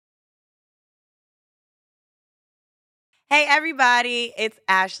Hey everybody, it's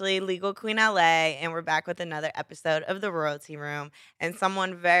Ashley, Legal Queen LA, and we're back with another episode of the Royalty Room. And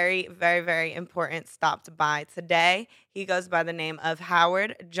someone very, very, very important stopped by today. He goes by the name of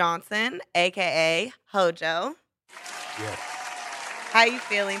Howard Johnson, aka Hojo. Yes. How you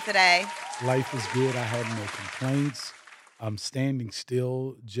feeling today? Life is good. I have no complaints. I'm standing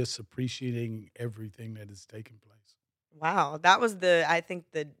still, just appreciating everything that is taking place. Wow, that was I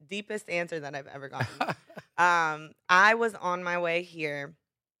think the deepest answer that I've ever gotten. I was on my way here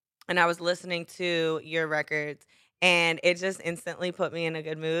and I was listening to your records and it just instantly put me in a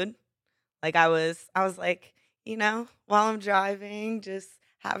good mood. Like I was like, while I'm driving, just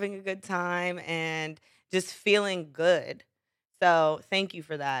having a good time and just feeling good. So, thank you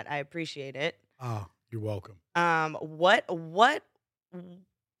for that. I appreciate it. You're welcome. What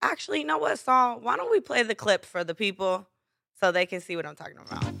actually, you know what, Saul? Why don't we play the clip for the people so they can see what I'm talking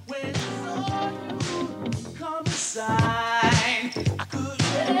about? When I saw you come inside, I could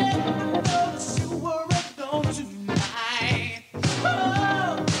never notice you were alone tonight.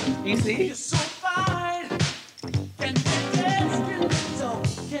 Oh, You see? you're so fine. Can we dance? Can we talk?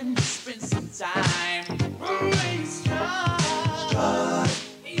 Can we spend some time? Raise your stuff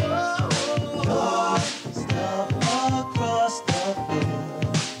across the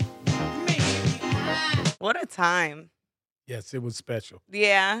floor. Maybe What a time. Yes, it was special.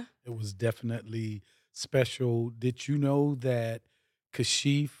 Yeah. It was definitely special. Did you know that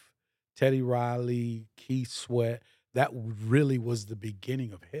Kashif, Teddy Riley, Keith Sweat, that really was the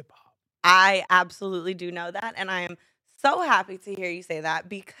beginning of hip hop? I absolutely do know that, and I am so happy to hear you say that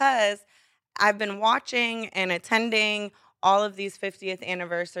because I've been watching and attending all of these 50th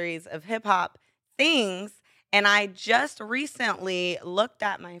anniversaries of hip hop things, and I just recently looked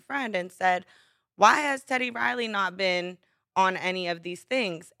at my friend and said, "Why has Teddy Riley not been on any of these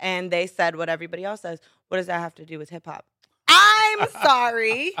things?" And they said what everybody else says. What does that have to do with hip hop? I'm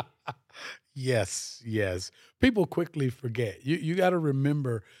sorry. Yes, yes. People quickly forget. You got to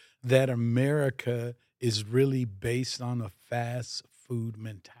remember that America is really based on a fast food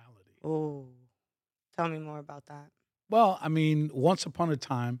mentality. Oh, tell me more about that. Well, I mean, once upon a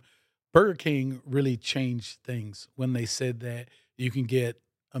time, Burger King really changed things when they said that you can get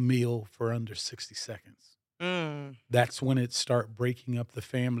a meal for under 60 seconds. Mm. That's when it started breaking up the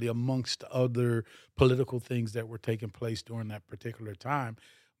family amongst other political things that were taking place during that particular time.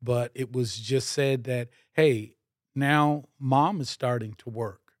 But it was just said that, hey, now mom is starting to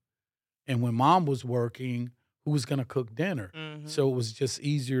work. And when mom was working, who was going to cook dinner? Mhm. So it was just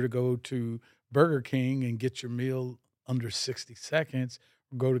easier to go to Burger King and get your meal under 60 seconds,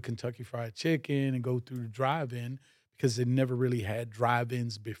 or go to Kentucky Fried Chicken and go through the drive in because they never really had drive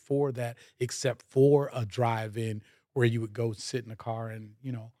ins before that, except for a drive in where you would go sit in the car and.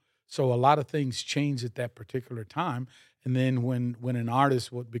 So a lot of things changed at that particular time. And then when an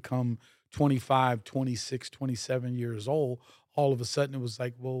artist would become 25, 26, 27 years old, all of a sudden it was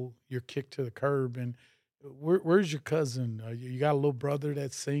like, well, you're kicked to the curb and where's your cousin? You got a little brother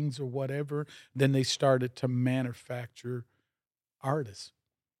that sings or whatever. Then they started to manufacture artists.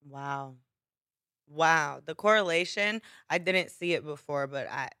 Wow. Wow, the correlation, I didn't see it before, but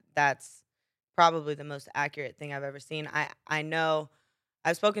I that's probably the most accurate thing I've ever seen. I know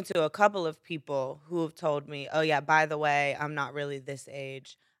I've spoken to a couple of people who have told me, "Oh yeah, by the way, I'm not really this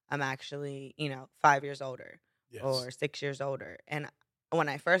age. I'm actually, 5 years older Yes. or 6 years older." And when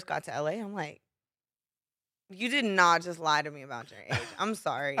I first got to LA, I'm like, "You did not just lie to me about your age. I'm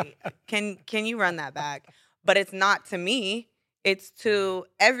sorry. Can you run that back?" But it's not to me. It's to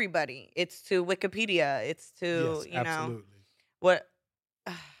everybody. It's to Wikipedia. It's to, Yes, absolutely. what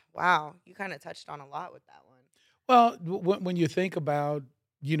wow, you kinda touched on a lot with that one. Well, when you think about,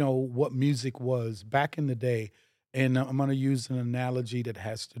 what music was back in the day, and I'm going to use an analogy that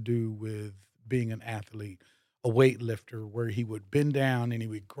has to do with being an athlete, a weightlifter, where he would bend down and he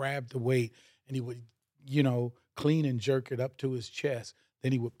would grab the weight and he would, clean and jerk it up to his chest.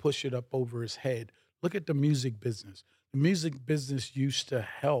 Then he would push it up over his head. Look at the music business. The music business used to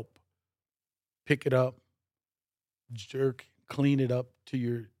help pick it up, jerk, clean it up to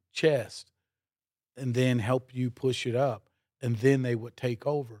your chest and then help you push it up, and then they would take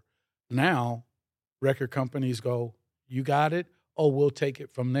over. Now, record companies go, "You got it? Oh, we'll take it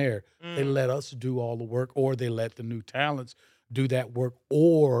from there." They Mm. let us do all the work, or they let the new talents do that work,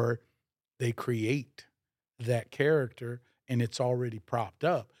 or they create that character and it's already propped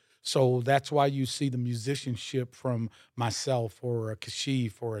up. So that's why you see the musicianship from myself or a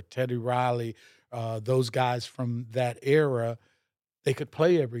Kashif or a Teddy Riley, those guys from that era. They could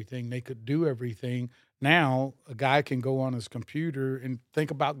play everything, they could do everything. Now, a guy can go on his computer and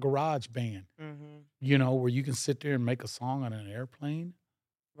think about GarageBand. Mhm. where you can sit there and make a song on an airplane.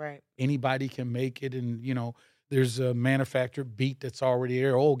 Right. Anybody can make it, and there's a manufactured beat that's already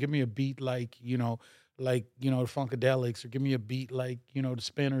there. Oh, give me a beat like the Funkadelics, or give me a beat like the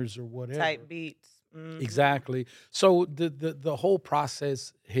Spinners or whatever. Type beats. Mhm. Exactly. So the whole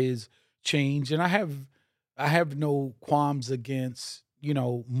process has changed, and I have no qualms against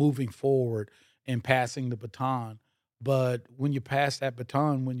moving forward and passing the baton. But when you pass that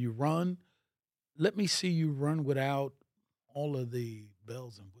baton, when you run, let me see you run without all of the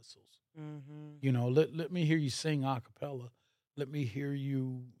bells and whistles. Mhm. Let me hear you sing a cappella. Let me hear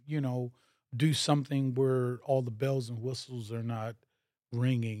you, do something where all the bells and whistles are not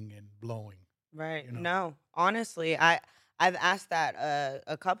ringing and blowing. Right. You know. No, honestly, I've asked that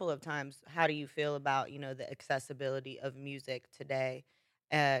a couple of times. How do you feel about the accessibility of music today,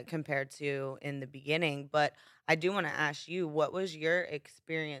 compared to in the beginning? But I do want to ask you, what was your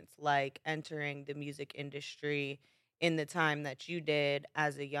experience like entering the music industry in the time that you did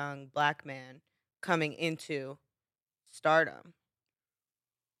as a young black man coming into stardom?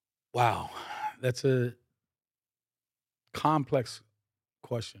 Wow, that's a complex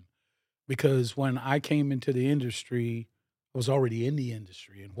question because when I came into the industry, I was already in the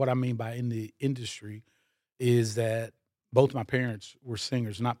industry. And what I mean by in the industry is that both my parents were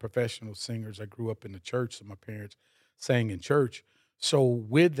singers, not professional singers. I grew up in the church, so my parents sang in church. So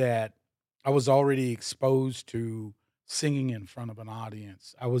with that, I was already exposed to singing in front of an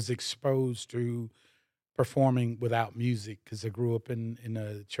audience. I was exposed to performing without music because I grew up in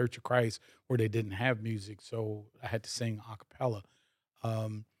a Church of Christ where they didn't have music, so I had to sing a cappella.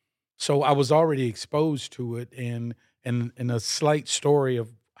 Um, so I was already exposed to it, and a slight story of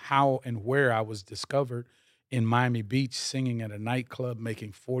how and where I was discovered in Miami Beach, singing at a nightclub,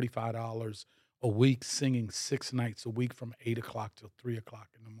 making $45 a week, singing 6 nights a week from 8 o'clock till 3 o'clock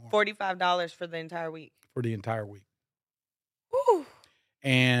in the morning $45 for the entire week. for the entire week. Whew.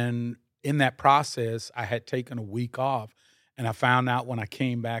 And in that process, I had taken a week off, and I found out when I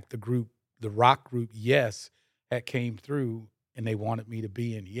came back, the rock group Yes, had came through, and they wanted me to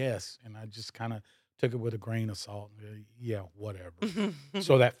be in Yes, and I just kind of took it with a grain of salt. Yeah, whatever.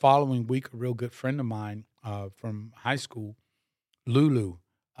 So that following week, a real good friend of mine from high school, Lulu,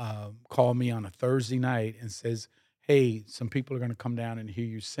 called me on a Thursday night and says, "Hey, some people are going to come down and hear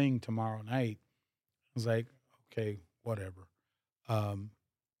you sing tomorrow night." I was like, "Okay, whatever." Um,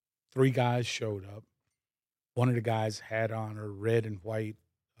 Three guys showed up. One of the guys had on a red and white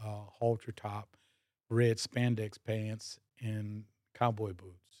halter top, red spandex pants, and cowboy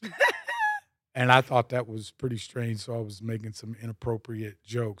boots. And I thought that was pretty strange, so I was making some inappropriate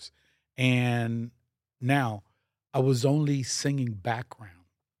jokes. And now I was only singing background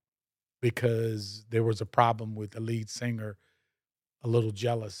because there was a problem with the lead singer, a little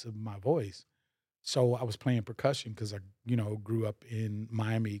jealous of my voice. So I was playing percussion because I, grew up in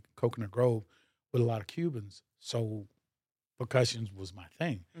Miami, Coconut Grove, with a lot of Cubans. So percussion was my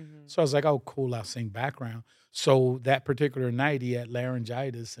thing. Mhm. So I was like, oh, cool, I'll sing background. So that particular night, he had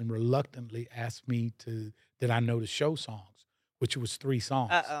laryngitis and reluctantly asked me did I know the show songs, which was 3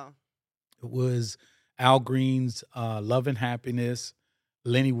 songs. Uh-oh. It was Al Green's Love and Happiness,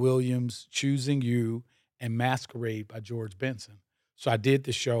 Lenny Williams' Choosing You, and Masquerade by George Benson. So I did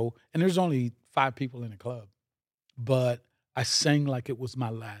the show, and there's only 5 people in the club, but I sang like it was my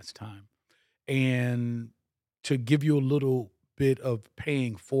last time. And to give you a little bit of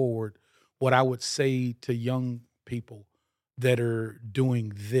paying forward, what I would say to young people that are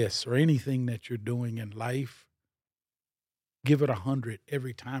doing this or anything that you're doing in life, give it 100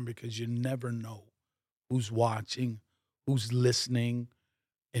 every time because you never know who's watching, who's listening,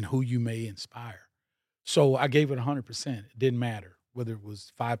 and who you may inspire. So I gave it 100%. It didn't matter whether it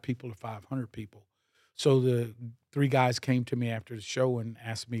was 5 people or 500 people. So the 3 guys came to me after the show and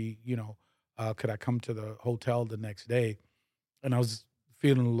asked me, could I come to the hotel the next day? And I was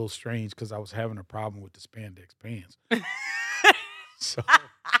feeling a little strange because I was having a problem with the spandex pants. So,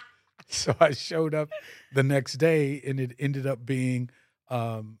 so I showed up the next day, and it ended up being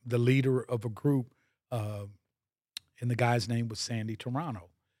the leader of a group, and the guy's name was Sandy Toronto,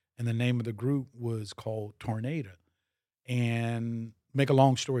 and the name of the group was called Tornado. And make a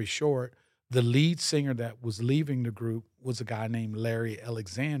long story short, the lead singer that was leaving the group was a guy named Larry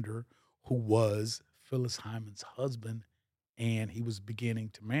Alexander, who was Phyllis Hyman's husband, and he was beginning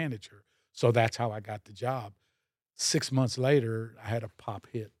to manage her. So that's how I got the job. 6 months later, I had a pop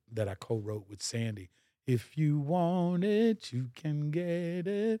hit that I co-wrote with Sandy. If you want it, you can get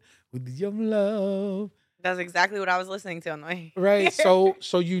it with your love. That's exactly what I was listening to on the way. Right. So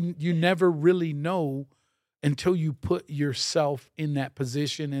you never really know until you put yourself in that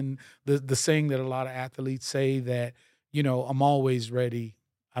position. And the saying that a lot of athletes say that, I'm always ready.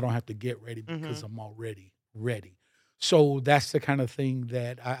 I don't have to get ready because Mhm. I'm already ready. So that's the kind of thing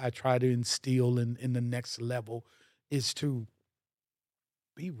that I try to instill in the next level is to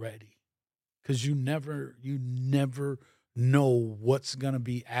be ready because you never know what's going to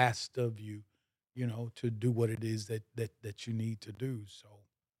be asked of you, to do what it is that you need to do. So,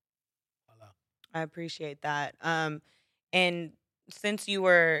 voila. I appreciate that. And since you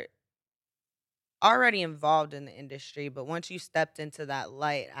were already involved in the industry, but once you stepped into that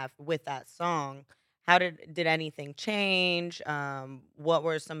light with that song, how did anything change? What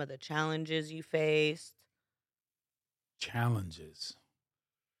were some of the challenges you faced? Challenges.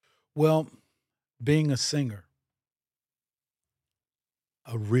 Well, being a singer,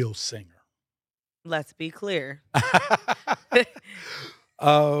 a real singer. Let's be clear.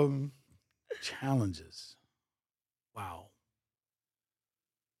 um, Challenges. Wow.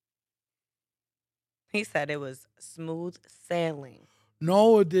 He said it was smooth sailing.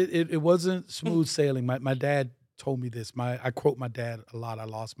 No, it wasn't smooth sailing. My dad told me this. I quote my dad a lot. I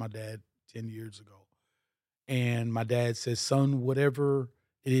lost my dad 10 years ago. And my dad says, son, whatever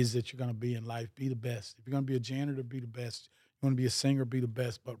it is that you're going to be in life, be the best. If you're going to be a janitor, be the best. You want to be a singer, be the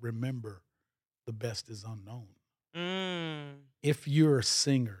best. But remember, the best is unknown. Mm. If you're a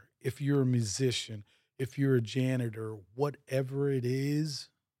singer, if you're a musician, if you're a janitor, whatever it is,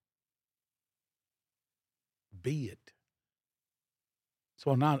 be it.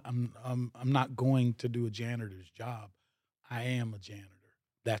 So I'm not going to do a janitor's job. I am a janitor.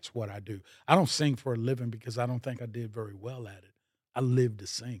 That's what I do. I don't sing for a living because I don't think I did very well at it. I live to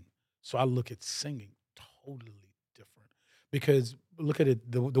sing. So I look at singing totally different. Because look at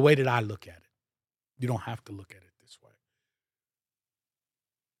it the way that I look at it. You don't have to look at it this way.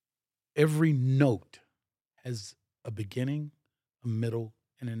 Every note has a beginning, a middle,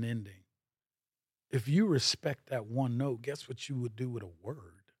 and an ending. If you respect that one note, guess what you would do with a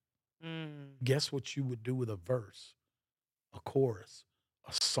word? Mm. Guess what you would do with a verse, a chorus,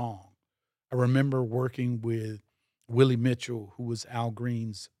 a song? I remember working with Willie Mitchell, who was Al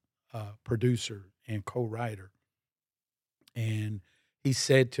Green's producer and co-writer. And he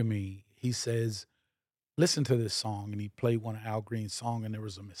said to me, he says, listen to this song. And he played one of Al Green's songs and there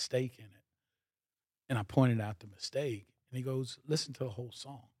was a mistake in it. And I pointed out the mistake. And he goes, listen to the whole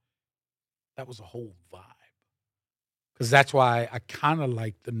song. That was a whole vibe. Because that's why I kind of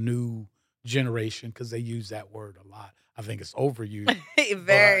like the new generation because they use that word a lot. I think it's overused.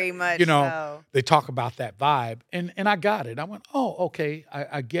 Very But, much so. they talk about that vibe. And I got it. I went, oh, okay,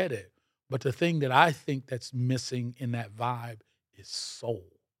 I get it. But the thing that I think that's missing in that vibe is soul.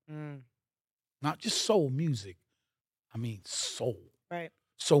 Mm. Not just soul music. I mean soul. Right.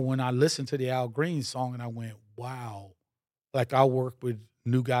 So when I listened to the Al Green song and I went, wow. Like I'll work with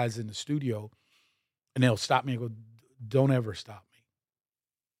new guys in the studio and they'll stop me and go, don't ever stop me.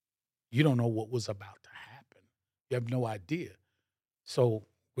 You don't know what was about to happen. You have no idea. So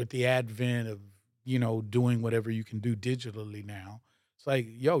with the advent of, doing whatever you can do digitally now, it's like,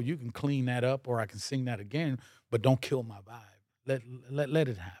 yo, you can clean that up or I can sing that again, but don't kill my vibe. Let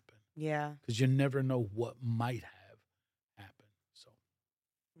it happen. Yeah. Because you never know what might have happened. So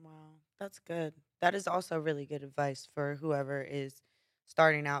Wow. That's good. That is also really good advice for whoever is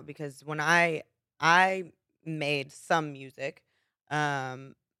starting out because when I made some music,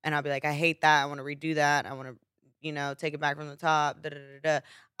 and I'll be like, I hate that. I want to redo that. I want to, take it back from the top. Da, da, da, da.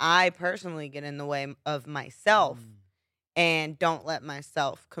 I personally get in the way of myself and don't let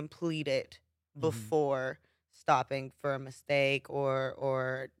myself complete it mhm. before stopping for a mistake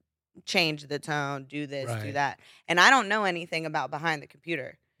or change the tone, do this, do Right. that. And I don't know anything about behind the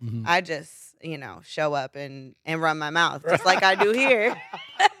computer. Mhm. I just, show up and run my mouth just like I do here.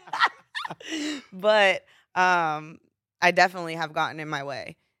 But I definitely have gotten in my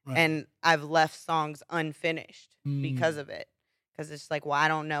way Right. and I've left songs unfinished because Mm. of it. Cuz it's like, well, I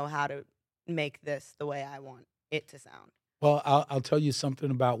don't know how to make this the way I want it to sound. Well, I'll tell you something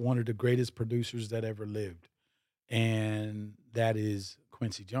about one of the greatest producers that ever lived, and that is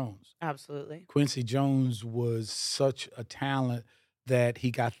Quincy Jones. Absolutely. Quincy Jones was such a talent that he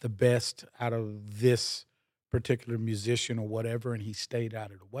got the best out of this particular musician or whatever, and he stayed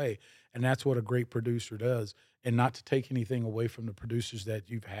out of the way. And that's what a great producer does. And not to take anything away from the producers that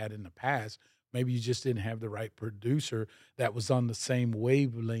you've had in the past, maybe you just didn't have the right producer that was on the same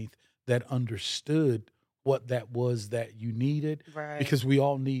wavelength that understood what that was that you needed Right. because we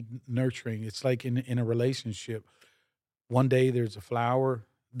all need nurturing. It's like in a relationship. One day there's a flower,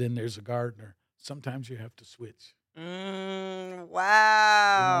 then there's a gardener. Sometimes you have to switch. You know what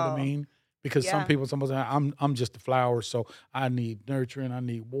I Wow. mean? Because some Yeah. people, somebody say, I'm just a flower, so I need nurturing, I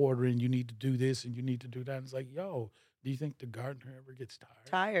need watering. You need to do this and you need to do that. And it's like, yo, do you think the gardener ever gets tired?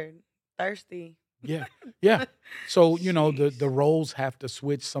 Tired, thirsty. Yeah, yeah. So the Sheesh. roles have to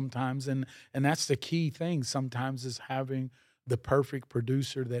switch sometimes, and that's the key thing. Sometimes is having the perfect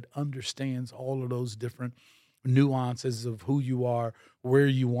producer that understands all of those different nuances of who you are, where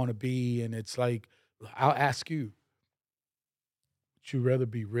you want to be, and it's like I'll ask you: would you rather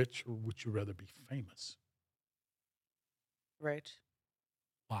be rich or would you rather be famous? Rich.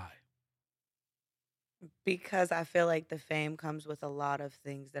 Why? Because I feel like the fame comes with a lot of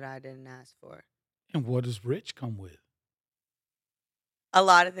things that I didn't ask for. And what does rich come with? A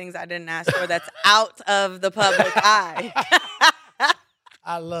lot of things I didn't ask for that's out of the public eye.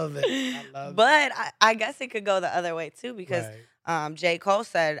 I love it. I love it. But I guess it could go the other way too, because Right. J. Cole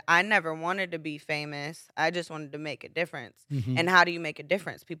said, I never wanted to be famous. I just wanted to make a difference. Mhm. And how do you make a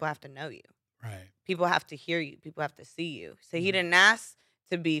difference? People have to know you. Right. People have to hear you. People have to see you. So he Mhm. didn't ask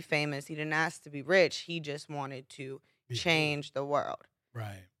to be famous. He didn't ask to be rich. He just wanted to Be good. change the world.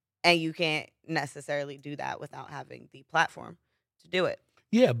 Right. And you can't necessarily do that without having the platform to do it.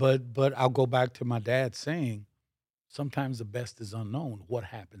 Yeah, but I'll go back to my dad saying, sometimes the best is unknown. What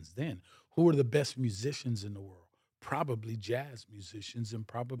happens then? Who are the best musicians in the world? Probably jazz musicians and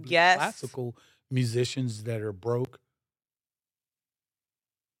probably Yes. classical musicians that are broke.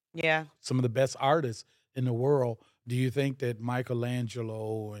 Yeah. Some of the best artists in the world. Do you think that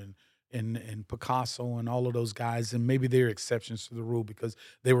Michelangelo and Picasso and all of those guys, and maybe they're exceptions to the rule because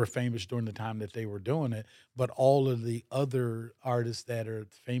they were famous during the time that they were doing it, but all of the other artists that are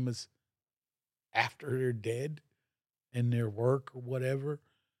famous after they're dead in their work or whatever,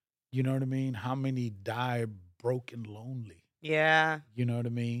 you know what I mean? How many die broke and lonely? Yeah. You know what I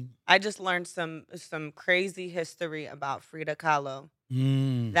mean? I just learned some crazy history about Frida Kahlo.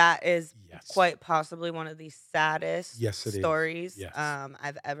 Mm, That is yes. quite possibly one of the saddest Yes, it is. stories Yes.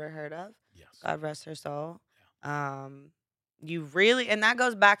 I've ever heard of. Yes. God rest her soul. You really, and that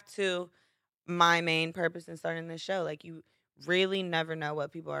goes back to my main purpose in starting this show. Like, you really never know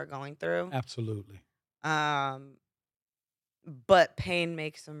what people are going through. Absolutely. Um, but pain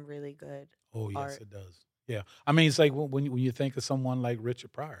makes some really good Oh, yes, art. it does. Yeah. I mean, it's like when you think of someone like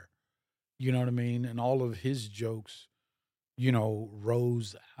Richard Pryor, you know what I mean? And all of his jokes,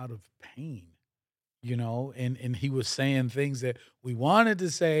 rose out of pain, and he was saying things that we wanted to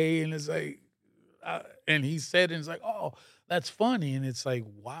say. And it's like, and he said, and it's like, oh, that's funny. And it's like,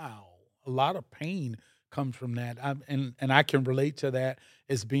 wow, a lot of pain comes from that. And I can relate to that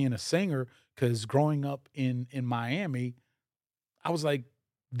as being a singer because growing up in Miami, I was like,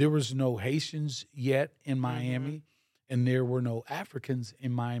 there was no Haitians yet in Miami, and there were no Africans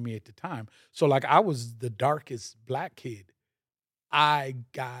in Miami at the time. So, like, I was the darkest black kid. I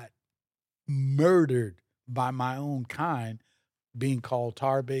got murdered by my own kind, being called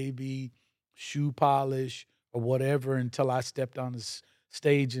tar baby, shoe polish, or whatever, until I stepped on the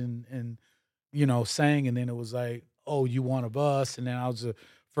stage and sang, and then it was like, oh, you one of us. And then I was the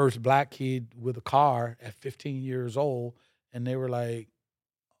first black kid with a car at 15 years old, and they were like,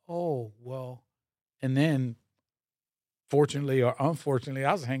 oh, well. And then, fortunately or unfortunately,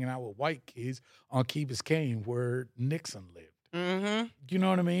 I was hanging out with white kids on Key Biscayne where Nixon lived. Mm-hmm. You know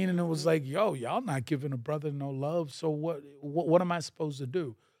what I mean? And it was like, yo, y'all not giving a brother no love. So what am I supposed to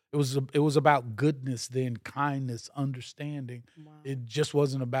do? It was about goodness, then kindness, understanding. Wow. It just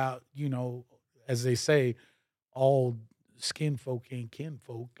wasn't about, as they say, all skin folk ain't kin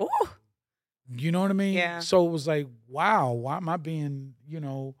folk. Ooh. You know what I mean? Yeah. So it was like, wow, why am I being,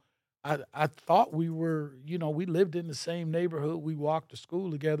 I thought we were, we lived in the same neighborhood. We walked to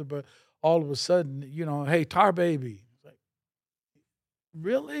school together, but all of a sudden, hey, tar baby. It's like,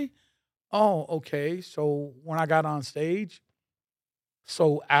 really? Oh, okay. So when I got on stage,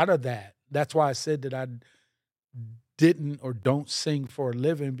 so out of that, that's why I said that I didn't or don't sing for a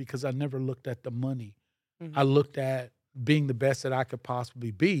living because I never looked at the money. Mhm. I looked at being the best that I could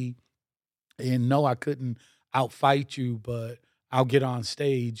possibly be. And no, I couldn't outfight you, but I'll get on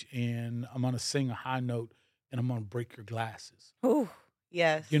stage and I'm going to sing a high note and I'm going to break your glasses. Ooh.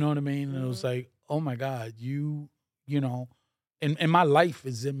 Yes. You know what I mean? And it was like, oh my God, and my life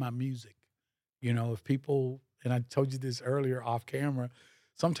is in my music. If people, and I told you this earlier off camera,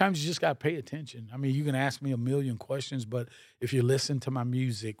 sometimes you just got to pay attention. I mean, you can ask me a million questions, but if you listen to my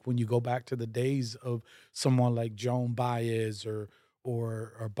music, when you go back to the days of someone like Joan Baez or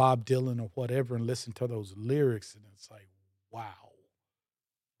Bob Dylan or whatever and listen to those lyrics, and it's like, wow.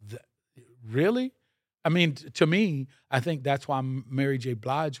 Really? I mean, to me, I think that's why Mary J.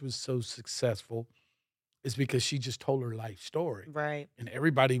 Blige was so successful is because she just told her life story. Right. And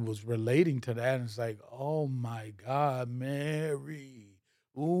everybody was relating to that. And it's like, oh my God, Mary.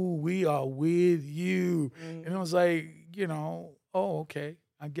 Ooh, we are with you. Mhm. And it was like, oh, okay.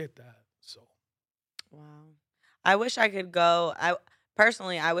 I get that. So Wow. I wish I could go. I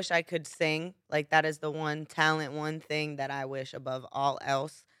wish I could sing. Like that is the one talent, one thing that I wish above all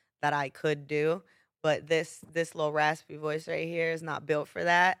else that I could do. But this little raspy voice right here is not built for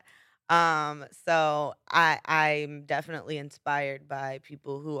that. So I'm definitely inspired by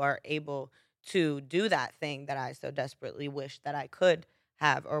people who are able to do that thing that I so desperately wish that I could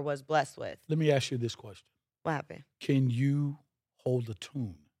have or was blessed with. let me ask you this question. What happened? Can you hold a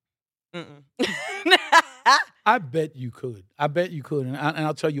tune? Mm-mm. I bet you could. I bet you could. And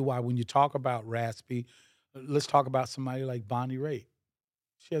I'll tell you why. When you talk about raspy, let's talk about somebody like Bonnie Raitt.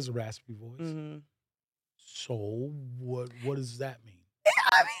 She has a raspy voice. hmm So what does that mean?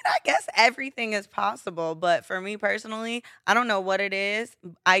 I mean, I guess everything is possible, but for me personally, I don't know what it is.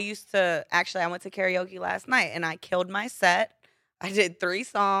 I went to karaoke last night and I killed my set. I did 3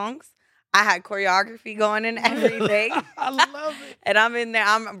 songs. I had choreography going and everything. I love it. And I'm in there,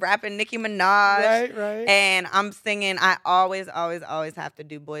 I'm rapping Nicki Minaj. Right. And I'm singing. I always, always, always have to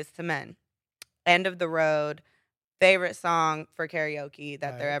do Boys to Men. End of the road. Favorite song for karaoke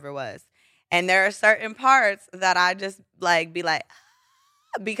that there Right. ever was. And there are certain parts that I just be like,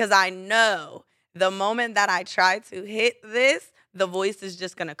 because I know the moment that I try to hit this, the voice is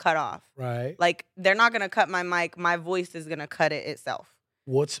just gonna cut off. Right. Like they're not gonna cut my mic. My voice is gonna cut it itself.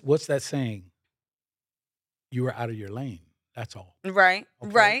 What's that saying? You were out of your lane. That's all. Right.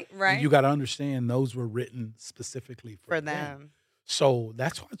 Okay? Right. And Right. you got to understand those were written specifically for For them. them. So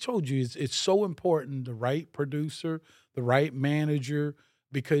that's what I told you. It's so important, the right producer, the right manager,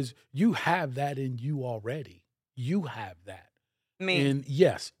 because you have that in you already. You have that. Me. And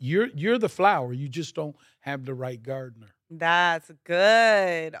yes, you're the flower. You just don't have the right gardener. That's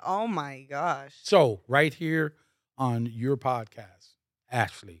good. Oh my gosh. So right here on your podcast,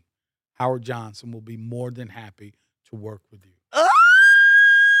 Ashley, Howard Johnson will be more than happy to work with you. Oh,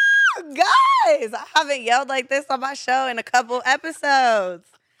 guys, I haven't yelled like this on my show in a couple episodes.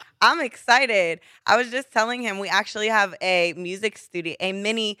 I'm excited. I was just telling him we actually have a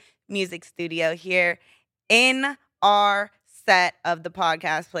mini music studio here in our set of the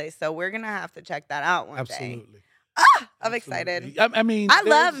podcast place. So we're going to have to check that out one day. Absolutely. I'm excited. Absolutely. I mean, I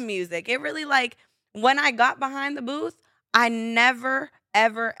love there's- music. It really when I got behind the booth, I never,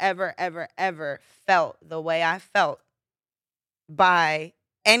 ever, ever, ever, ever felt the way I felt by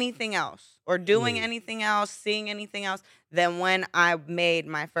anything else or doing Really? anything else, seeing anything else than when I made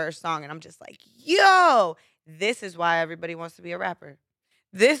my first song. And I'm just like, yo, this is why everybody wants to be a rapper.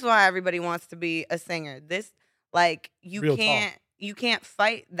 This is why everybody wants to be a singer. You Real talk. can't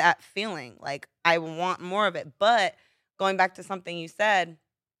fight that feeling. Like I want more of it. But going back to something you said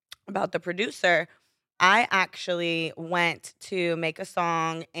about the producer, I actually went to make a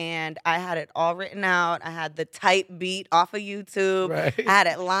song and I had it all written out. I had the type beat off of YouTube. Right. I had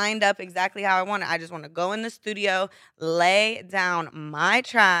it lined up exactly how I wanted. I just want to go in the studio, lay down my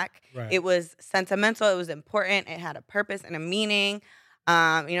track. Right. It was sentimental. It was important. It had a purpose and a meaning.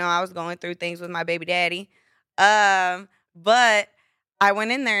 I was going through things with my baby daddy. But I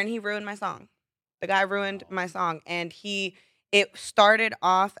went in there and he ruined my song. The guy ruined my song. And it started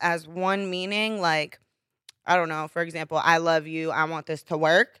off as one meaning, like, I don't know, for example, I love you, I want this to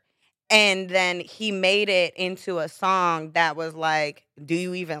work. And then he made it into a song that was like, do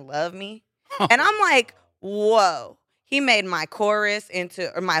you even love me? And I'm like, whoa. He made my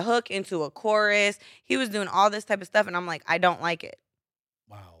my hook into a chorus. He was doing all this type of stuff. And I'm like, I don't like it.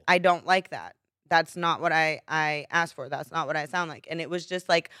 Wow. I don't like that. That's not what I asked for. That's not what I sound like. And it was just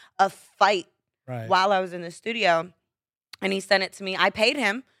like a fight Right. while I was in the studio. And he sent it to me. I paid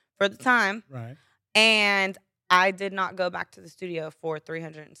him for the time. Right. And I did not go back to the studio for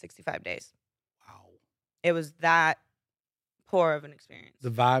 365 days. Wow. It was that poor of an experience. The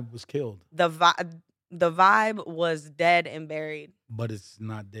vibe was killed, The vibe was dead and buried. but it's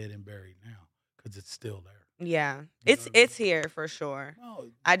not dead and buried now because it's still there. Yeah. You It's know what I it's here for sure. No,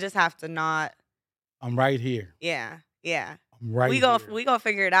 I just have to not. I'm right here. Yeah. Yeah. I'm right we here. gonna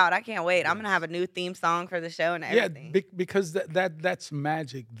figure it out. I can't wait. I'm gonna Yes. have a new theme song for the show and Yeah, everything. because that's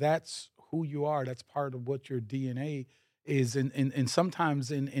magic. That's who you are. That's part of what your DNA is. And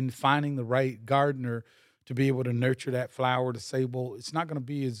sometimes in finding the right gardener to be able to nurture that flower to say, well, it's not going to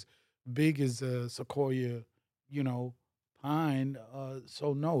be as big as a sequoia, pine.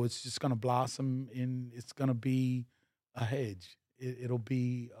 So no, it's just going to blossom and it's going to be a hedge. It'll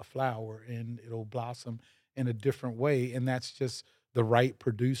be a flower and it'll blossom in a different way. And that's just the right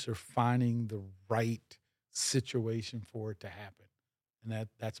producer finding the right situation for it to happen. And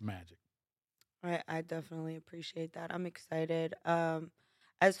that's magic. I definitely appreciate that. I'm excited.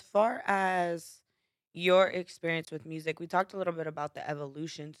 As far as your experience with music, we talked a little bit about the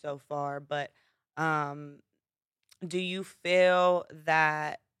evolution so far, but um, do you feel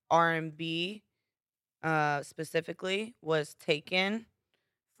that R&B specifically was taken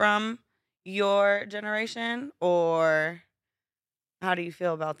from your generation, or how do you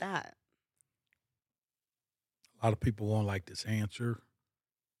feel about that? A lot of people won't like this answer.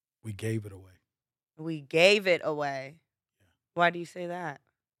 We gave it away. We gave it away. Yeah. Why do you say that?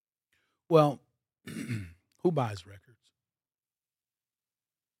 Well, who buys records?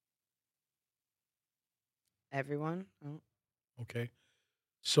 Everyone? Oh. Okay.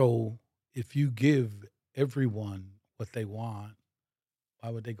 So if you give everyone what they want, why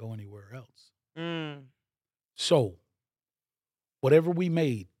would they go anywhere else? Mm. So whatever we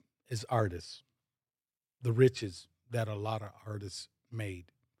made as artists, the riches that a lot of artists made.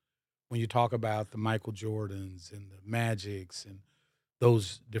 When you talk about the Michael Jordans and the Magics and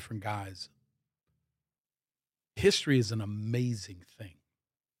those different guys, history is an amazing thing.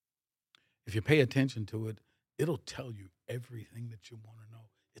 If you pay attention to it, it'll tell you everything that you want to know.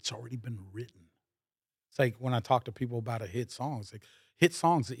 It's already been written. It's like when I talk to people about a hit song, it's like, hit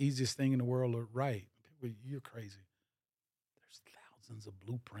song's the easiest thing in the world to write. People, you're crazy. There's thousands of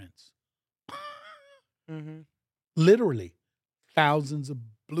blueprints. Mm-hmm. Literally, thousands of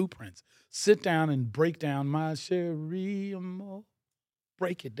blueprints. Sit down and break down my Cherie Amour.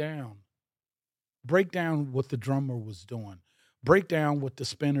 Break it down. Break down what the drummer was doing. Break down what the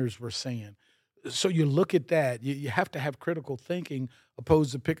spinners were saying. So you look at that. You have to have critical thinking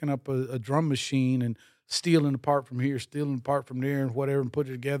opposed to picking up a drum machine and stealing a part from here, stealing a part from there and whatever and put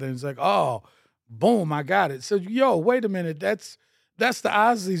it together. And it's like, oh, boom, I got it. So, yo, wait a minute. That's the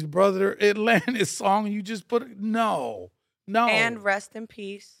Ozzy's brother Atlantis song. You just put it. No. And rest in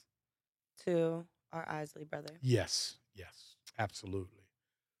peace to our Isley brother. Yes, absolutely.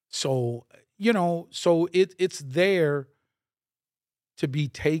 So, so it's there to be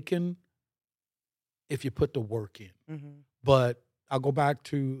taken if you put the work in. Mm-hmm. But I'll go back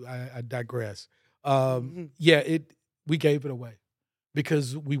to, I digress. Mm-hmm. We gave it away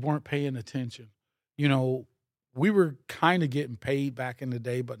because we weren't paying attention. We were kind of getting paid back in the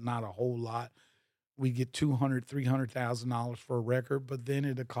day, but not a whole lot. We get $200,000, $300,000 for a record, but then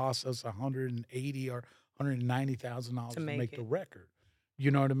it'd cost us $180,000 or $190,000 to make the record. You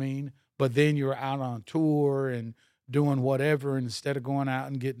know what I mean? But then you're out on tour and doing whatever, and instead of going out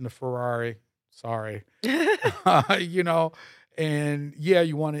and getting the Ferrari, sorry, and yeah,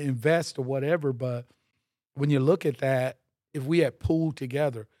 you want to invest or whatever. But when you look at that, if we had pulled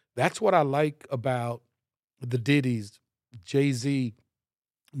together, that's what I like about the Diddy's, Jay-Z,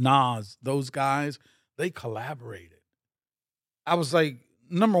 Nas, those guys, they collaborated. I was like,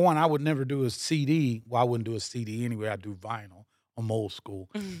 number one, I would never do a CD. Well, I wouldn't do a CD anyway. I'd do vinyl. I'm old school.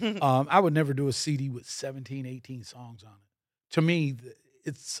 I would never do a CD with 17, 18 songs on it. To me,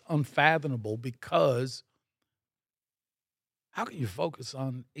 it's unfathomable because how can you focus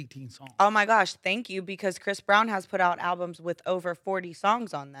on 18 songs? Oh my gosh, thank you, because Chris Brown has put out albums with over 40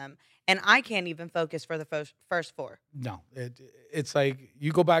 songs on them, and I can't even focus for the first four. No, it's like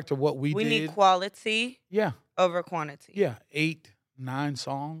you go back to what we did. We need quality over quantity. Yeah, 8, 9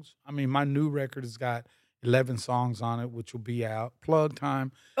 songs. I mean, my new record has got 11 songs on it, which will be out. Plug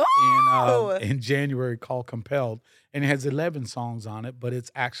time in January, called Compelled. And it has 11 songs on it, but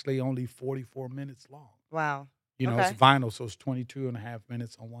it's actually only 44 minutes long. Wow. It's vinyl, so it's 22 and a half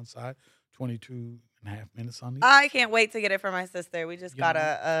minutes on one side, 22 and a half minutes on the other. I can't wait to get it for my sister. We just got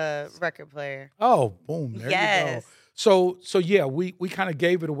a record player. Oh, boom. There you go. So yeah, we kind of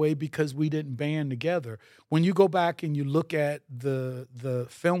gave it away because we didn't band together. When you go back and you look at the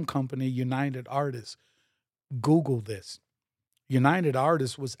film company, United Artists, Google this. United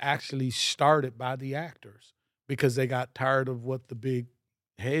Artists was actually started by the actors because they got tired of what the big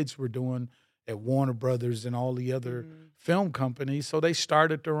heads were doing at Warner Brothers and all the other film companies. So they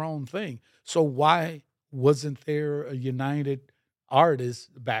started their own thing. So why wasn't there a United Artists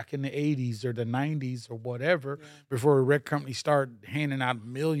back in the 80s or the 90s or whatever before a record company started handing out $1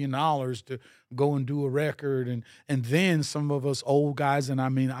 million to go and do a record? And then some of us old guys, and I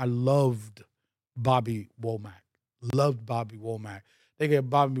mean, I loved Bobby Womack. Loved Bobby Womack. They gave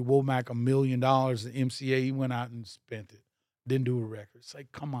Bobby Womack $1 million at MCA. He went out and spent it. Didn't do a record. It's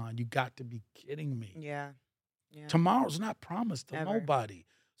like, come on, you got to be kidding me. Yeah. Tomorrow's not promised to nobody.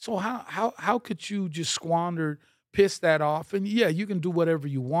 So how could you just squander, piss that off? And yeah, you can do whatever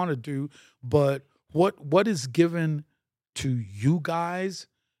you want to do, but what is given to you guys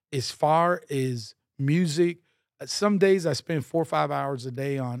as far as music. Some days I spend 4 or 5 hours a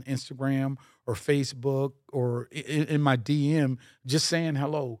day on Instagram or Facebook or in my DM just saying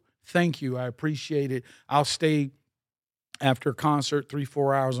hello. Thank you. I appreciate it. I'll stay after a concert 3,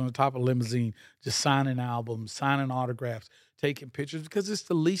 4 hours on the top of a limousine, just signing albums, signing autographs, taking pictures because it's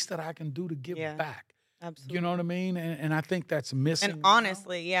the least that I can do to give Yeah, back. absolutely. You know what I mean? And I think that's missing And now.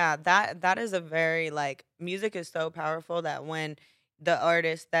 honestly, yeah, that is a very like music is so powerful that when the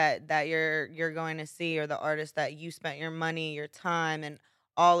artist that you're going to see or the artist that you spent your money, your time and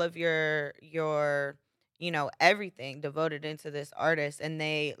all of your everything devoted into this artist and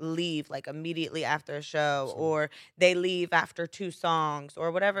they leave like immediately after a show Absolutely. or they leave after two songs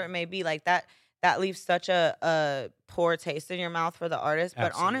or whatever it may be like that leaves such a poor taste in your mouth for the artist.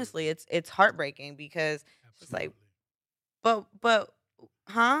 But honestly, Absolutely. it's heartbreaking because it's like Absolutely. but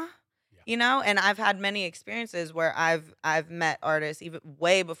huh? Yeah. And I've had many experiences where I've met artists even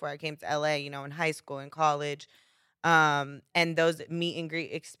way before I came to LA, in high school and college. And those meet and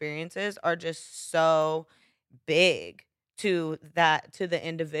greet experiences are just so big to the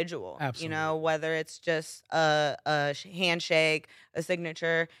individual, Absolutely. whether it's just a handshake, a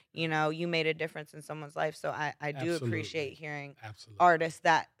signature, you made a difference in someone's life. So I do appreciate Absolutely. hearing Absolutely. artists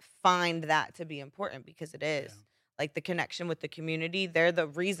that find that to be important because it Yeah. is like the connection with the community. They're the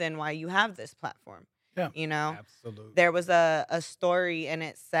reason why you have this platform. Yeah. You know, Absolutely. there was a story and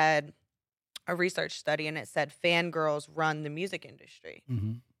it said a research study and it said fangirls run the music industry.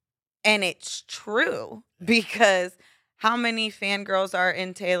 Mm-hmm. And it's true Yeah. because how many fangirls are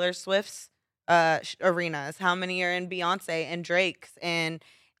in Taylor Swift's arenas? How many are in Beyonce and Drake's and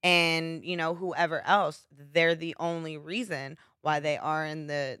whoever else? They're the only reason why they are in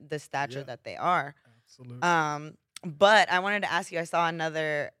the stature Yeah. that they are. Absolutely. But I wanted to ask you, I saw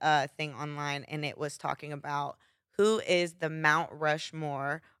another thing online and it was talking about who is the Mount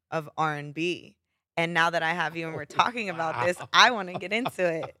Rushmore of R&B. And now that I have you and we're Oh, talking about this, wow. I want to get into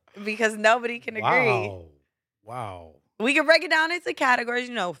it because nobody can agree. Wow. Wow. We can break it down into categories,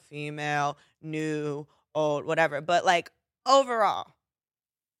 female, new, old, whatever. But like overall.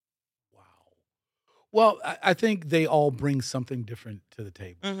 Wow. Well, I think they all bring something different to the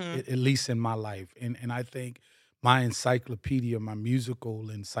table, Mm-hmm. at least in my life. And I think my encyclopedia, my musical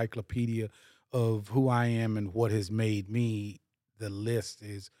encyclopedia of who I am and what has made me, the list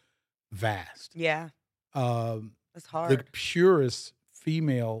is vast. Yeah, Um, it's the hard. purest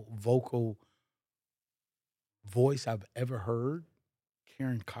female vocal voice I've ever heard,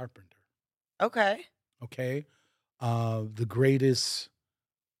 Karen Carpenter. Okay. Okay. The greatest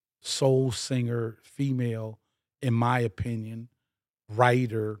soul singer, female, in my opinion,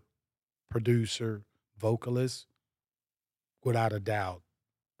 writer, producer, vocalist, without a doubt,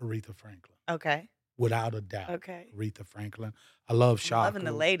 Aretha Franklin. Okay. Without a doubt, Okay. Aretha Franklin. I love I'm loving the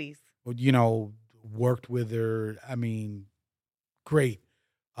Shaka. ladies. Worked with her. I mean, great.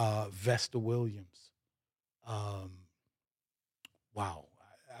 Vesta Williams. Um, wow.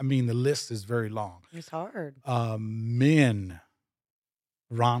 I mean, the list is very long. It's hard. Men,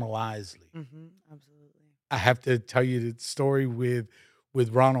 Ronald Isley. Mm-hmm. Absolutely. I have to tell you the story with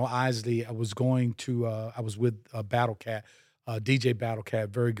Ronald Isley. I was with Battle Cat, DJ Battle Cat,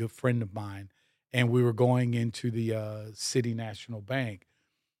 very good friend of mine, and we were going into the City National Bank,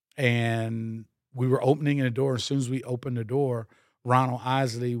 and we were opening the door. As soon as we opened the door, Ronald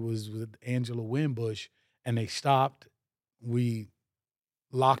Isley was with Angela Winbush, and they stopped. We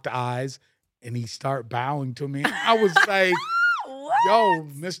locked eyes, and he started bowing to me. I was like, What? yo,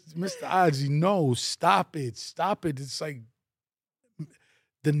 Mr. Isley, no, stop it. Stop it. It's like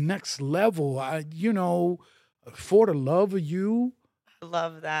the next level. For the love of you, I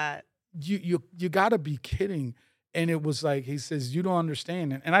love that. you gotta be kidding. And it was like, he says, you don't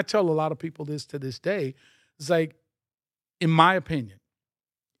understand. And I tell a lot of people this to this day. It's like, in my opinion,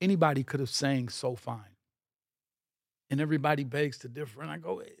 anybody could have sang so fine. And everybody begs to differ. And I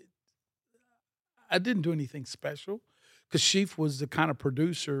go, I didn't do anything special. Because Sheaf was the kind of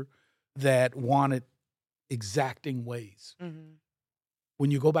producer that wanted exacting ways. Mm-hmm.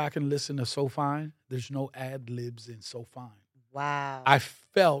 When you go back and listen to So Fine, there's no ad libs in So Fine. Wow. I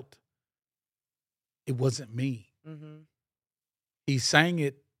felt it wasn't me. Mm-hmm. He sang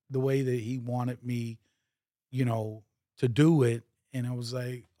it the way that he wanted me, to do it. And I was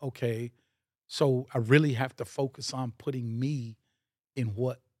like, okay, so I really have to focus on putting me in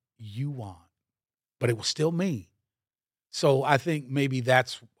what you want. But it was still me. So I think maybe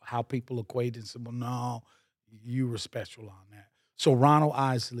that's how people equate it and say, well, no, you were special on that. So Ronald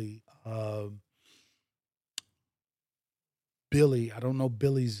Isley, Billy, I don't know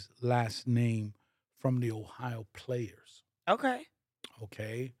Billy's last name, from the Ohio Players. Okay.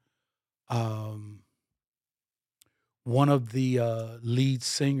 Okay. Um, one of the lead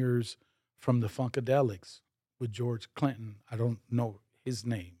singers from the Funkadelics with George Clinton. I don't know his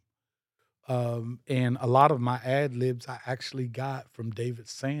name. And a lot of my ad libs I actually got from David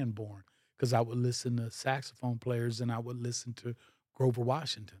Sanborn because I would listen to saxophone players and I would listen to Grover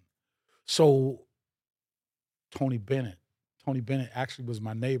Washington. So Tony Bennett. Tony Bennett actually was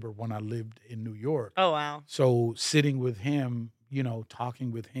my neighbor when I lived in New York. Oh, wow. So sitting with him,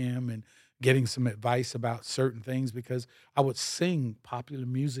 talking with him and getting some advice about certain things because I would sing popular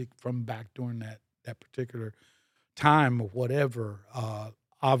music from back during that particular time or whatever.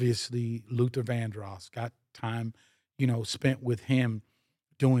 Obviously, Luther Vandross got time, spent with him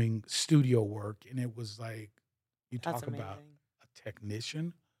doing studio work, and it was like you That's talk about amazing. a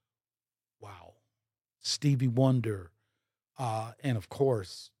technician. Wow, Stevie Wonder, and of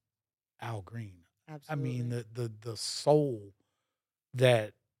course Al Green. I mean Absolutely. the soul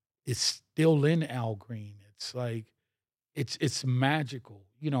that is still in Al Green. It's like it's magical.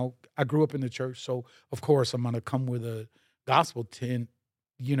 I grew up in the church, so of course I'm gonna come with a gospel tint,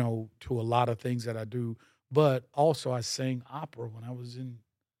 to a lot of things that I do. But also I sang opera when I was in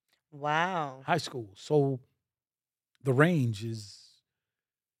Wow. high school. So the range is,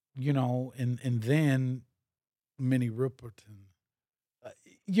 and then Minnie Riperton.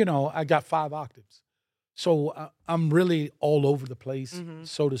 I got 5 octaves. So I'm really all over the place, Hmm.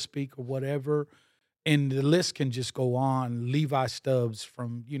 so to speak, or whatever. And the list can just go on. Levi Stubbs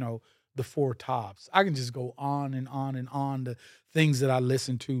from, the Four Tops. I can just go on and on and on. The things that I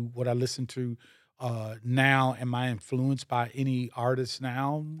listen to, what I listen to now. Am I influenced by any artists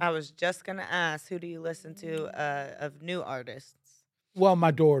now? I was just going to ask, who do you listen to of new artists? Well,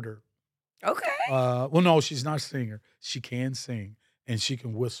 my daughter. Okay. Well, no, she's not a singer. She can sing and she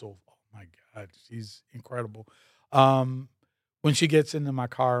can whistle. Oh my God, she's incredible. Um, when she gets into my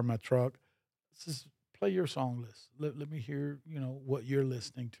car, or my truck, says, "Play your song list. Let me hear, what you're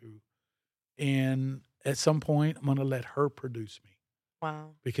listening to." And at some point, I'm gonna let her produce me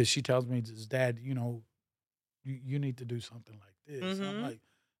Wow. because she tells me, "Dad, you need to do something like this." And I'm Hmm. like,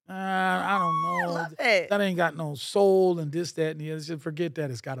 I don't I know. love it. That ain't got no soul and this, that, and the other. I said, forget that.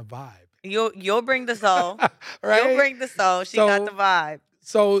 It's got a vibe. You'll bring the soul. You'll Right? bring the soul. She got the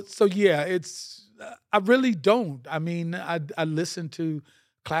So vibe. so yeah, it's I really don't. I mean, I listen to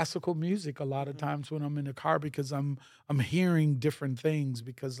classical music a lot of Mhm. times when I'm in the car because I'm hearing different things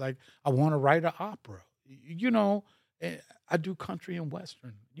because like I want to write an opera. Eh, I do country and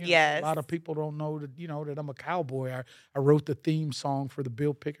western. A Yes. lot of people don't know that that I'm a cowboy. I wrote the theme song for the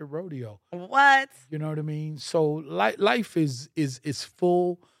Bill Pickett Rodeo. What? You know what I mean? So life is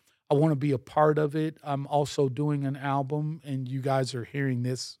full. I want to be a part of it. I'm also doing an album, and you guys are hearing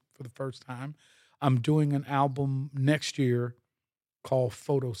this for the first time. I'm doing an album next year called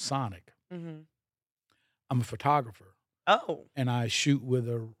Photosonic. Hmm. I'm a photographer, Oh. and I shoot with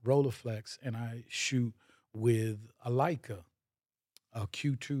a Rolleiflex, and I shoot with a Leica, a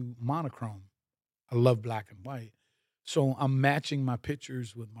Q2 monochrome. I love black and white, so I'm matching my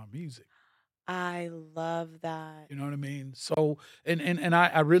pictures with my music. I love that. You know what I mean? So, and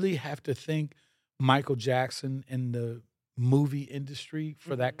I really have to thank Michael Jackson and the movie industry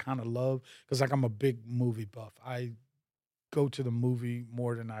for that Hmm. kind of love because like I'm a big movie buff. I go to the movie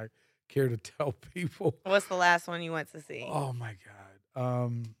more than I care to tell people. What's the last one you went to see? Oh my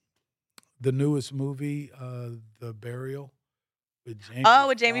God. The newest movie, The Burial with Jamie Oh,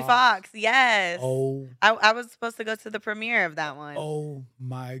 with Jamie Foxx. Foxx. Yes. Oh, I was supposed to go to the premiere of that one. oh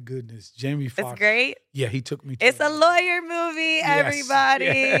my goodness. Jamie It's Foxx. great. Yeah, he took me to It's a another lawyer movie, Yes, everybody.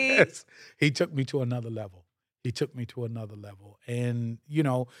 yes. He took me to another level. He took me to another level. And,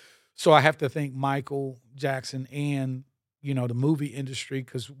 so I have to thank Michael Jackson and, the movie industry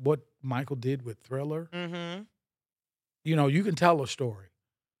because what Michael did with Thriller, Hmm. you can tell a story.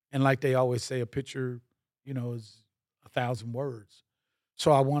 And like they always say, a picture, is 1,000 words.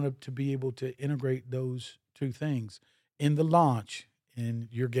 So I wanted to be able to integrate those two things in the launch. And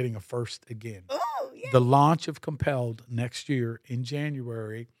you're getting a first again. Oh, yeah. The launch of Compelled next year in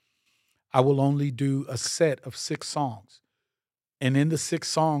January, I will only do a set of 6 songs. And in the 6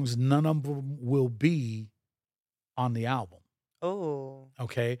 songs, none of them will be on the album. Oh,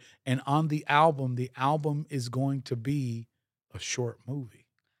 Okay. And on the album is going to be a short movie.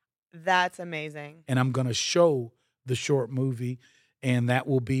 that's amazing. And I'm going to show the short movie, and that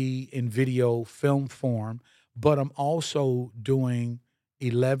will be in video film form. But I'm also doing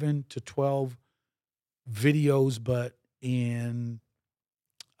 11 to 12 videos, but in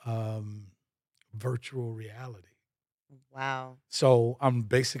um, virtual reality. Wow. So I'm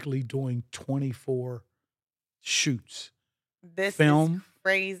basically doing 24 shoots, This is film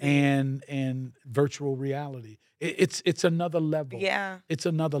crazy. and virtual reality. It's another level. Yeah. It's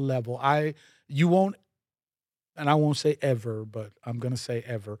another level. You won't, and I won't say ever, but I'm gonna say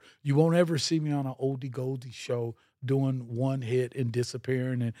ever. You won't ever see me on an oldie goldie show doing one hit and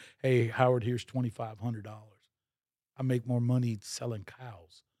disappearing. And hey, Howard, here's $2,500. I make more money selling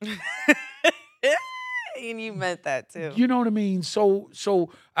cows. And you meant that too. You know what I mean? So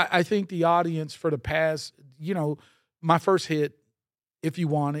I think the audience for the past, my first hit, If You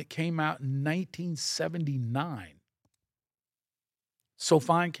Want It, came out in 1979. So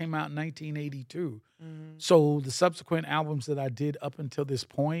Fine came out in 1982. Mhm. So the subsequent albums that I did up until this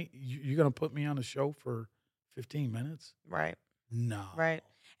point, you're going to put me on a show for 15 minutes? Right. No. Right.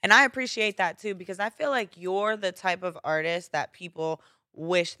 And I appreciate that too, because I feel like you're the type of artist that people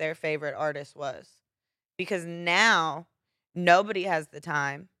wish their favorite artist was. Because now nobody has the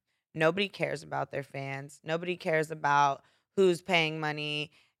time. Nobody cares about their fans. Nobody cares about who's paying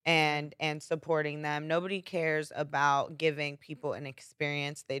money and supporting them. Nobody cares about giving people an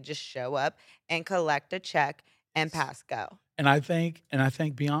experience. They just show up and collect a check and pass go. And I thank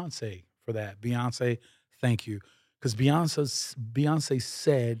Beyonce for that. Beyonce, thank you. Because Beyonce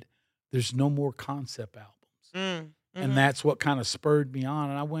said there's no more concept albums. And that's what kind of spurred me on.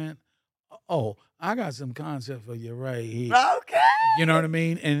 And I went, oh, I got some concept for you right here. Okay. You know what I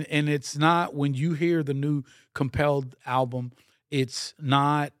mean? And it's not, when you hear the new Compelled album, it's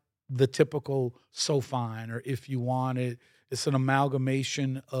not the typical So Fine or If You Want It. It's an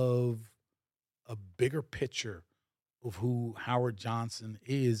amalgamation of a bigger picture of who Howard Johnson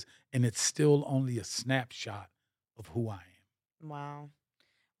is, and it's still only a snapshot of who I am. Wow.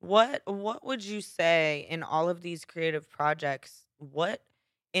 What would you say in all of these creative projects, what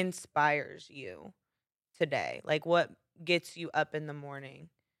inspires you today? Like, what gets you up in the morning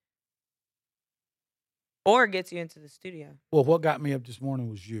or gets you into the studio? Well, what got me up this morning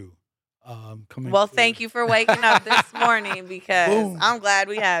was you. Coming Well, through. thank you for waking up this morning, because Boom. I'm glad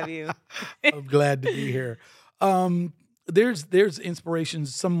we have you. I'm glad to be here. There's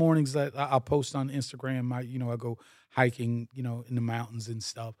inspirations. Some mornings that I'll post on Instagram. I go hiking, in the mountains and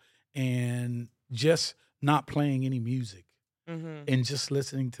stuff, and just not playing any music Mhm. and just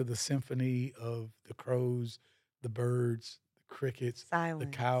listening to the symphony of the crows, the birds, the crickets, Silence.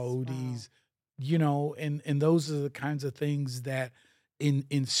 the coyotes, and those are the kinds of things that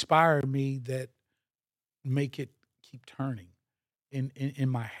inspire me, that make it keep turning in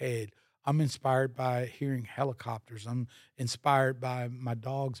my head. I'm inspired by hearing helicopters. I'm inspired by my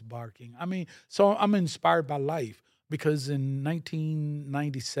dogs barking. So I'm inspired by life, because in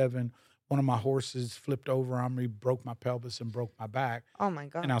 1997, one of my horses flipped over on me, broke my pelvis and broke my back, Oh my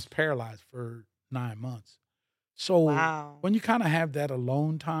God. and I was paralyzed for 9 months. So Wow. when you kind of have that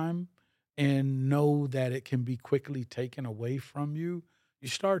alone time and know that it can be quickly taken away from you, you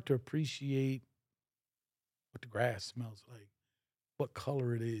start to appreciate what the grass smells like, what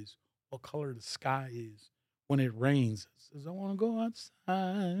color it is, what color the sky is. When it rains, it says, I want to go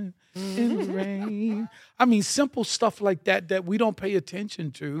outside in the rain. Simple stuff like that we don't pay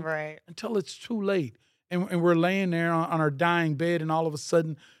attention to Right. until it's too late. And we're laying there on our dying bed, and all of a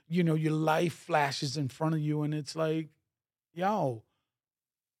sudden, your life flashes in front of you, and it's like, yo,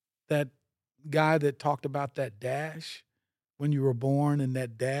 that guy that talked about that dash when you were born, and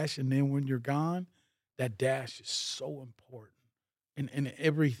that dash, and then when you're gone, that dash is so important. And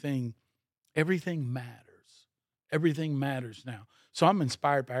everything matters. Everything matters now. So I'm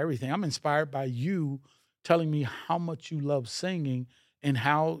inspired by everything. I'm inspired by you telling me how much you love singing, and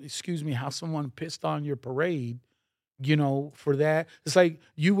how someone pissed on your parade, for that. It's like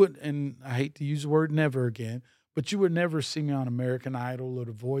you would, and I hate to use the word never again, but you would never see me on American Idol or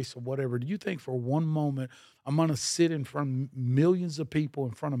The Voice or whatever. Do you think for one moment I'm going to sit in front of millions of people,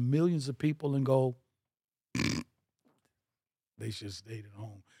 and go, they should have stayed at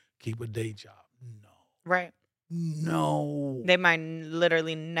home, keep a day job? No. Right. No. They might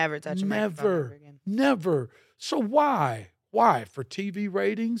literally never touch a microphone ever again. Never. So why? Why? For TV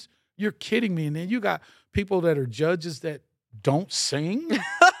ratings? You're kidding me. And then you got people that are judges that don't sing.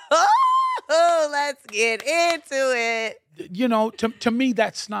 Oh, let's get into it. To me,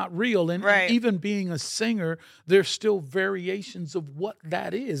 that's not real. And Right. even being a singer, there's still variations of what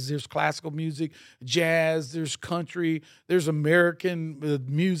that is. There's classical music, jazz, there's country, there's American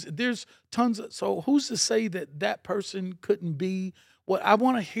music. There's tons of, so who's to say that person couldn't be what? I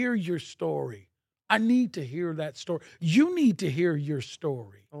want to hear your story. I need to hear that story. You need to hear your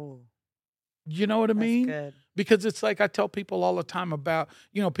story. Oh, You know what I that's mean? good. Because it's like I tell people all the time about,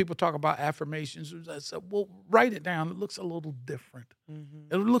 people talk about affirmations. I said, well, write it down. It looks a little different.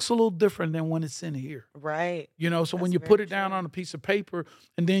 It looks a little different than when it's in here. Right. So when That's you put very it down true. on a piece of paper,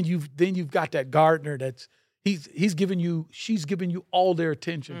 and then you've got that gardener that's she's giving you all their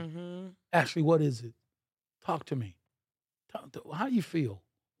attention. Ashley, what is it? Talk to me. How do you feel?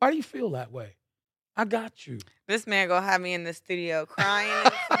 Why do you feel that way? I got you. This man gonna have me in the studio crying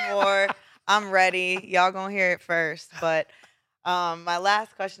and some more. I'm ready. Y'all gonna hear it first. But my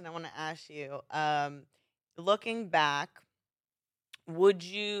last question I want to ask you, looking back, would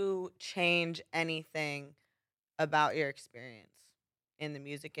you change anything about your experience in the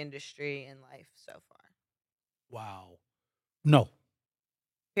music industry and life so far? Wow. No,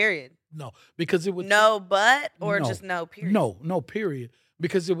 Period. because it would No, but or No. just no. Period. No, period.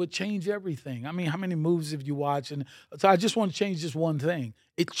 Because it would change everything. I mean, how many movies have you watched? And so I just want to change just one thing.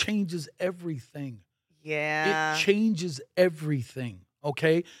 It changes everything. Yeah. It changes everything.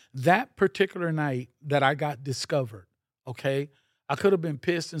 Okay. That particular night that I got discovered, okay, I could have been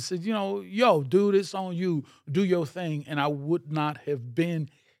pissed and said, yo, dude, it's on you. Do your thing. And I would not have been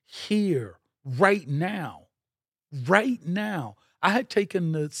here right now. Right now. I had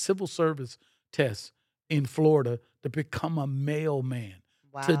taken the civil service test in Florida to become a mailman,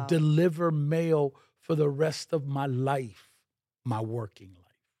 Wow. to deliver mail for the rest of my life, my working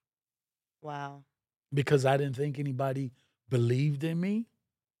life, Wow. because I didn't think anybody believed in me.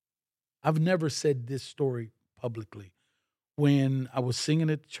 I've never said this story publicly. When I was singing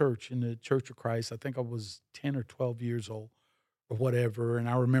at church, in the Church of Christ, I think I was 10 or 12 years old or whatever. And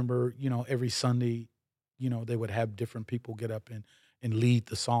I remember, every Sunday, they would have different people get up and lead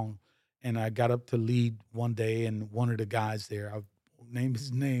the song. And I got up to lead one day, and one of the guys there, I'll name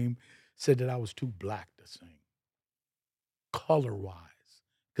his name, said that I was too black to sing, color-wise,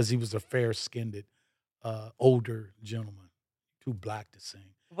 because he was a fair-skinned, older gentleman, too black to sing.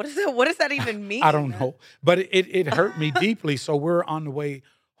 What does that even mean? I don't know, but it hurt me deeply. So we're on the way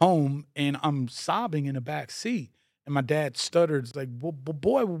home, and I'm sobbing in the back seat. And my dad stuttered. It's like, well,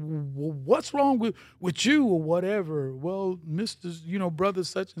 boy, what's wrong with you or whatever? Well, Mr. Brother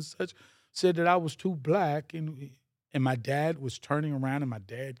such and such said that I was too black. And my dad was turning around, and my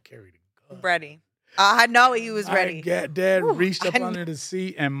dad carried a gun. Ready. I know he was My ready. Dad Whew, reached up I kn- under the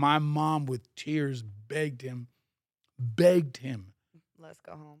seat, and my mom, with tears, begged him, Let's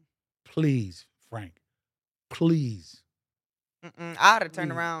go home. please, Frank, please. I'd have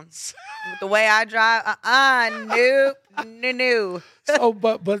turned around. With the way I drive, nope, no. So,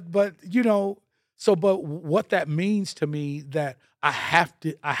 but what that means to me, that I have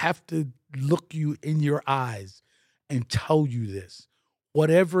to look you in your eyes and tell you this.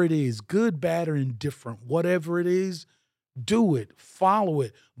 Whatever it is, good, bad, or indifferent, whatever it is, do it, follow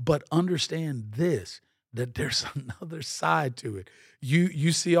it, but understand this, that there's another side to it.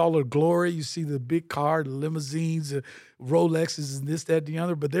 You see all the glory, you see the big car, the limousines, the Rolexes, and this, that, the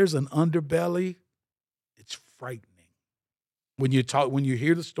other, but there's an underbelly. It's frightening. When you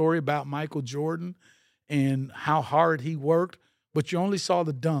hear the story about Michael Jordan and how hard he worked, but you only saw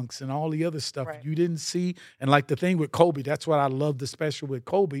the dunks and all the other stuff. Right. You didn't see, and like the thing with Kobe, that's what I love the special with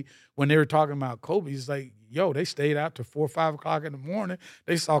Kobe. When they were talking about Kobe, it's like, yo, they stayed out till 4 or 5 o'clock in the morning.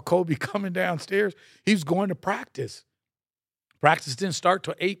 They saw Kobe coming downstairs. He was going to practice. Practice didn't start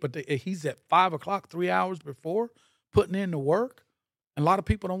till 8, but he's at 5 o'clock, 3 hours before, putting in the work. And a lot of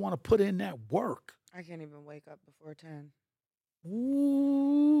people don't want to put in that work. I can't even wake up before 10.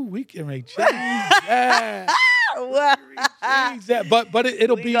 Ooh, we can make change that. What? Change that. But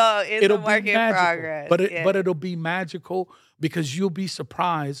it'll We be go, it's it'll a work be in magical. progress. But Yeah. it'll be magical, because you'll be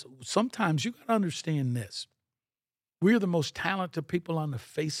surprised. Sometimes you gotta understand this. We're the most talented people on the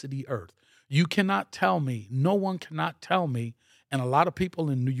face of the earth. You cannot tell me, no one cannot tell me, and a lot of people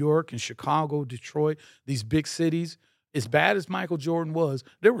in New York and Chicago, Detroit, these big cities, as bad as Michael Jordan was,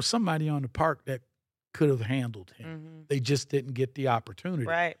 there was somebody on the park that could have handled him. They just didn't get the opportunity.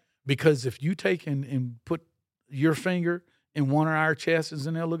 Right. Because if you take and put your finger in one of our chests,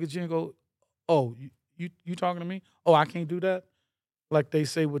 and they'll look at you and go, oh, you talking to me? Oh, I can't do that? Like they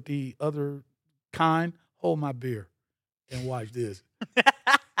say with the other kind, hold my beer and watch this.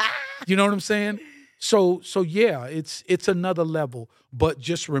 You know what I'm saying? So yeah, it's another level. But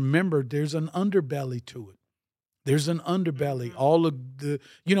just remember, there's an underbelly to it. There's an underbelly. All of the,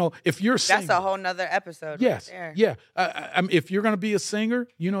 if you're That's single, a whole nother episode. yes, Right there. yeah. I mean, if you're going to be a singer,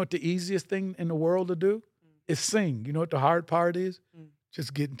 you know what the easiest thing in the world to do is sing. You know what the hard part is?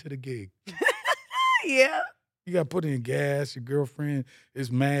 Just getting to the gig. Yeah. You got to put in gas. Your girlfriend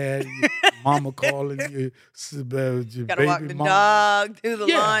is mad. Mama calling you, your Gotta walk baby the mama. dog, do the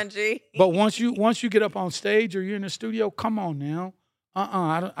Yeah. laundry. But once you get up on stage or you're in the studio, come on now.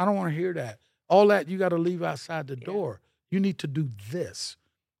 I don't want to hear that. All that you got to leave outside the door. You need to do this.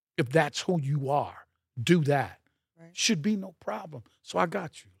 If that's who you are, do that. Right. Should be no problem. So I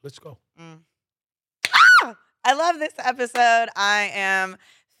got you. Let's go. I love this episode. I am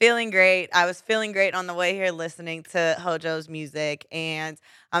feeling great. I was feeling great on the way here listening to Hojo's music, and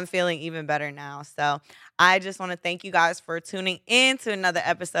I'm feeling even better now. So I just want to thank you guys for tuning in to another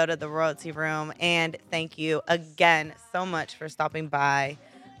episode of The Royalty Room, and thank you again so much for stopping by.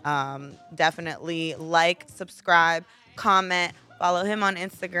 Definitely like, subscribe, comment, follow him on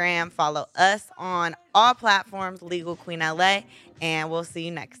Instagram, follow us on all platforms, Legal Queen LA, and we'll see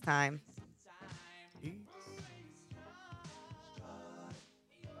you next time.